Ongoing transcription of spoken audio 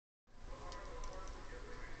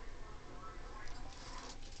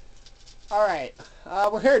Alright,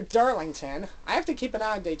 we're here at Darlington. I have to keep an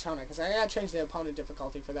eye on Daytona because I gotta change the opponent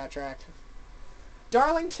difficulty for that track.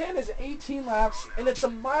 Darlington is 18 laps and it's a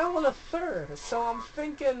mile and a third, so I'm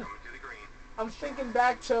thinking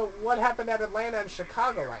back to what happened at Atlanta and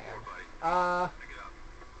Chicagoland.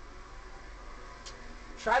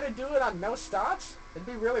 Try to do it on no stops? It'd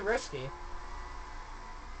be really risky.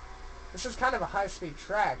 This is kind of a high-speed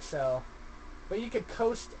track, so, but you could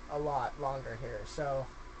coast a lot longer here, so.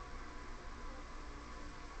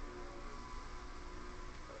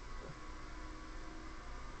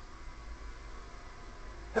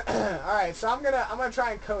 Alright, so I'm gonna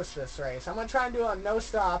try and coast this race. I'm gonna try and do it on no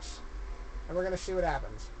stops, and we're gonna see what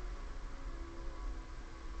happens.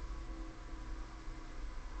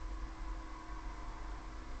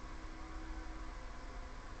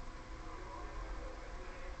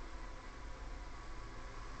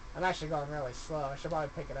 I'm actually going really slow. I should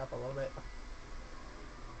probably pick it up a little bit.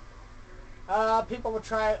 People will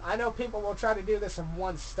try. I know people will try to do this in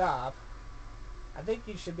one stop. I think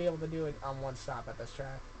you should be able to do it on one stop at this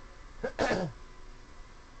track.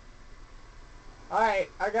 Alright,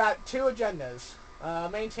 I got two agendas.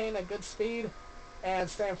 Maintain a good speed and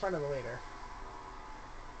stay in front of the leader.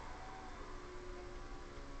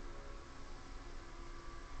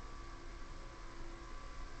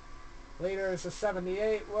 Leader is a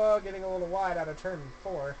 78. Well, getting a little wide out of turn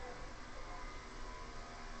 4.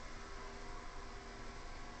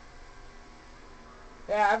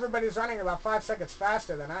 Yeah, everybody's running about 5 seconds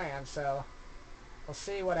faster than I am, so we'll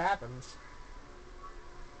see what happens.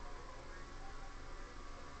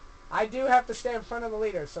 I do have to stay in front of the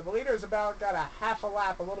leader, so the leader's about got a half a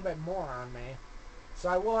lap, a little bit more on me. So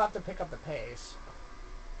I will have to pick up the pace.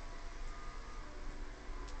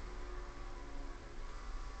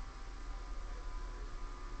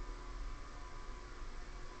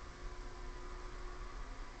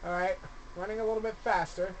 Alright, running a little bit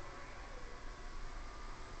faster.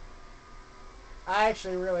 I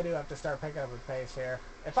actually really do have to start picking up the pace here.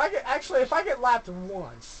 If I get lapped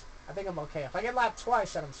once, I think I'm okay. If I get lapped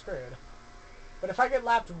twice, then I'm screwed. But if I get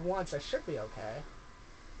lapped once, I should be okay.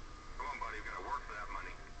 Come on, buddy. You gotta work for that money.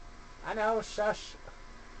 I know, shush.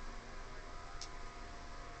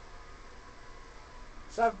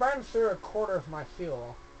 So I've burned through a quarter of my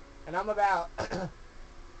fuel, and I'm about I'm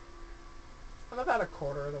about a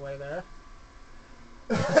quarter of the way there.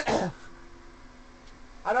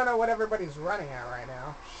 I don't know what everybody's running at right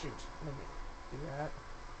now. Shoot, let me do that.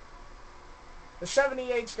 The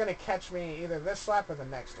 78's going to catch me either this lap or the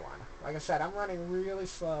next one. Like I said, I'm running really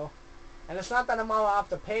slow. And it's not that I'm all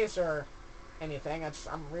off the pace or anything.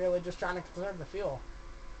 I'm really just trying to conserve the fuel.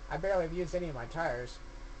 I barely have used any of my tires.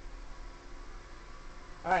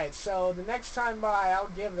 Alright, so the next time by, I'll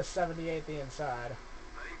give the 78 the inside.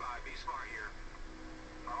 Letting by, be smart here.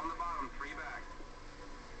 On the bottom, 3 back.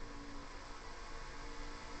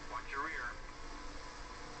 Watch your rear.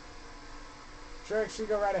 Trix, you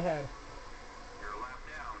go right ahead. You're a lap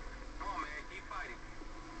down. Come on, man, keep fighting.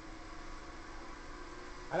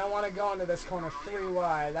 I don't want to go into this corner 3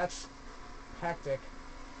 wide. That's hectic.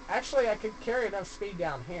 Actually, I could carry enough speed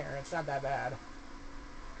down here. It's not that bad.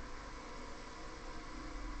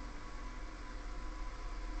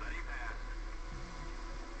 Let him pass.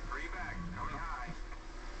 3 back, coming high.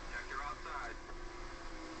 Check your outside.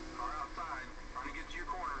 Car outside, trying to get to your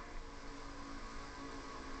corner.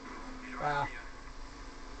 Wow.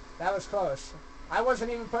 That was close. I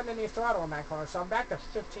wasn't even putting any throttle in that corner, so I'm back to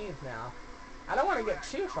 15th now. I don't want to get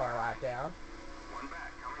too far lapped down. 1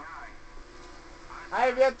 back, coming high. I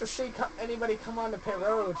have yet to see anybody come on the pit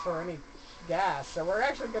road for any gas, so we're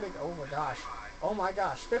actually going to... Oh my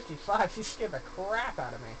gosh, 55. He scared the crap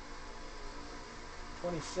out of me.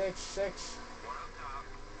 26, 6. 1 up top.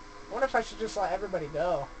 I wonder if I should just let everybody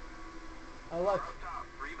go. Oh look. Up top,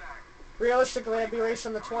 3 back. Realistically, I'd be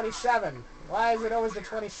racing the 27. Why is it always the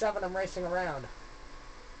 27 I'm racing around?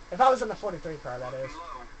 If I was in the 43 car, that is.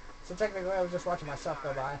 Low. So technically, I was just watching myself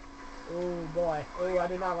go by. Ooh, boy. Ooh, I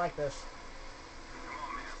do not like this. Come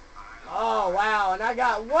on, man. Oh, wow. And I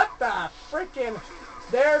got... What the frickin'...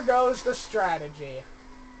 There goes the strategy.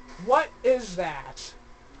 What is that?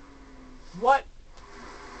 What?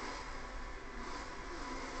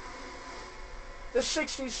 The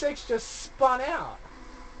 66 just spun out.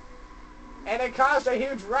 And it caused a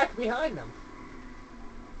huge wreck behind them.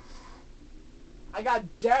 I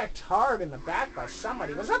got decked hard in the back by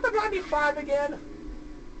somebody. Was that the 95 again?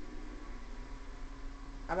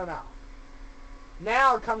 I don't know.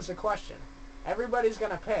 Now comes the question. Everybody's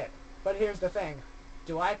going to pit. But here's the thing.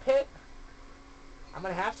 Do I pit? I'm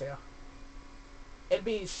going to have to. It'd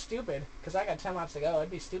be stupid, because I got 10 laps to go.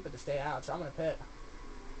 It'd be stupid to stay out, so I'm going to pit.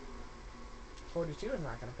 42 is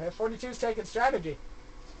not going to pit. 42 is taking strategy.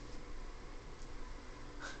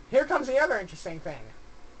 Here comes the other interesting thing.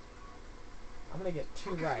 I'm going to get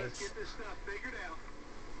two rights. Let's get this stuff figured out.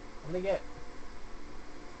 I'm going to get...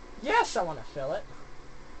 Yes, I want to fill it.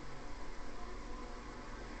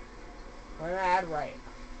 I'm going to add right.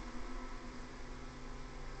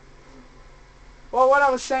 Well, what I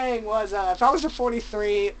was saying was, if I was a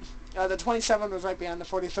 43, the 27 was right behind the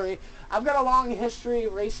 43. I've got a long history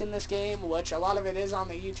racing this game, which a lot of it is on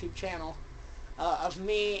the YouTube channel, of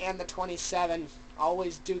me and the 27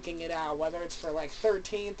 always duking it out, whether it's for like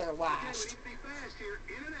 13th or last. Okay, we need to be fast here.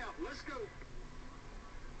 In and out. Let's go.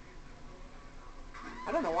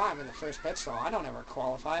 I don't know why I'm in the first pit stall. I don't ever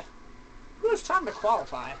qualify. Who has time to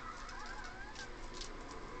qualify?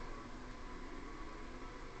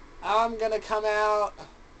 I'm going to come out...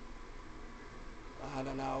 I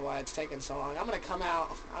don't know why it's taking so long. I'm going to come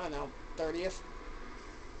out, I don't know, 30th.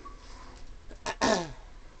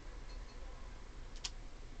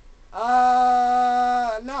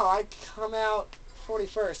 No, I come out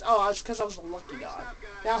 41st. Oh, it's because I was a lucky dog.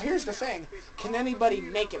 Now, here's the thing. Can anybody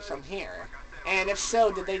make it from here? And if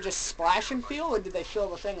so, did they just splash and fill, or did they fill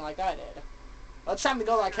the thing like I did? Well, it's time to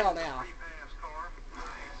go like hell now.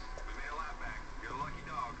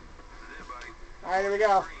 Alright, here we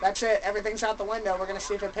go. That's it. Everything's out the window. We're going to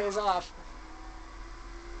see if it pays off.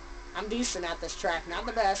 I'm decent at this track. Not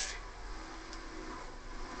the best.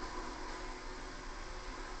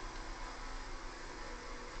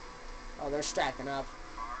 Oh, they're stacking up.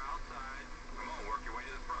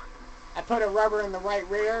 I put a rubber in the right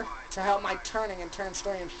rear to help my turning in turns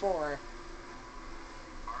 3 and 4.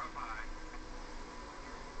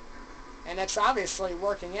 And it's obviously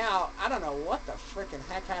working out. I don't know what the frickin'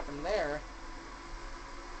 heck happened there.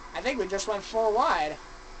 I think we just went 4 wide.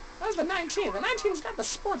 That was the 19. The 19's got the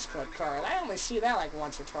sports clip card. I only see that like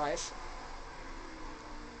once or twice.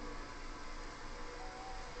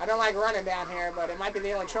 I don't like running down here, but it might be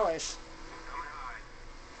the only choice.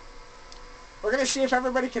 We're gonna see if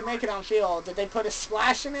everybody can make it on field. Did they put a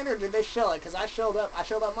splash in it or did they fill it? Because I filled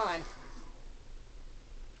up mine.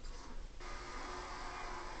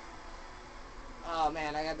 Oh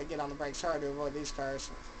man, I got to get on the brakes hard to avoid these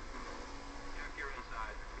cars.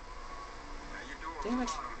 Damn it.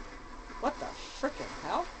 What the frickin'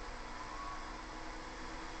 hell?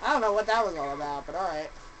 I don't know what that was all about, but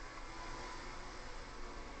alright.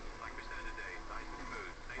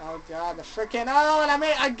 Oh god, the frickin'... Oh, and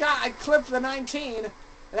I clipped the 19, and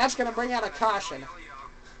that's gonna bring out a caution.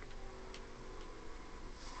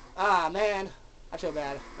 Ah, man. I feel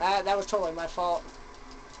bad. That was totally my fault.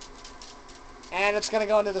 And it's gonna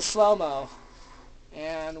go into the slow-mo.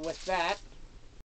 And with that...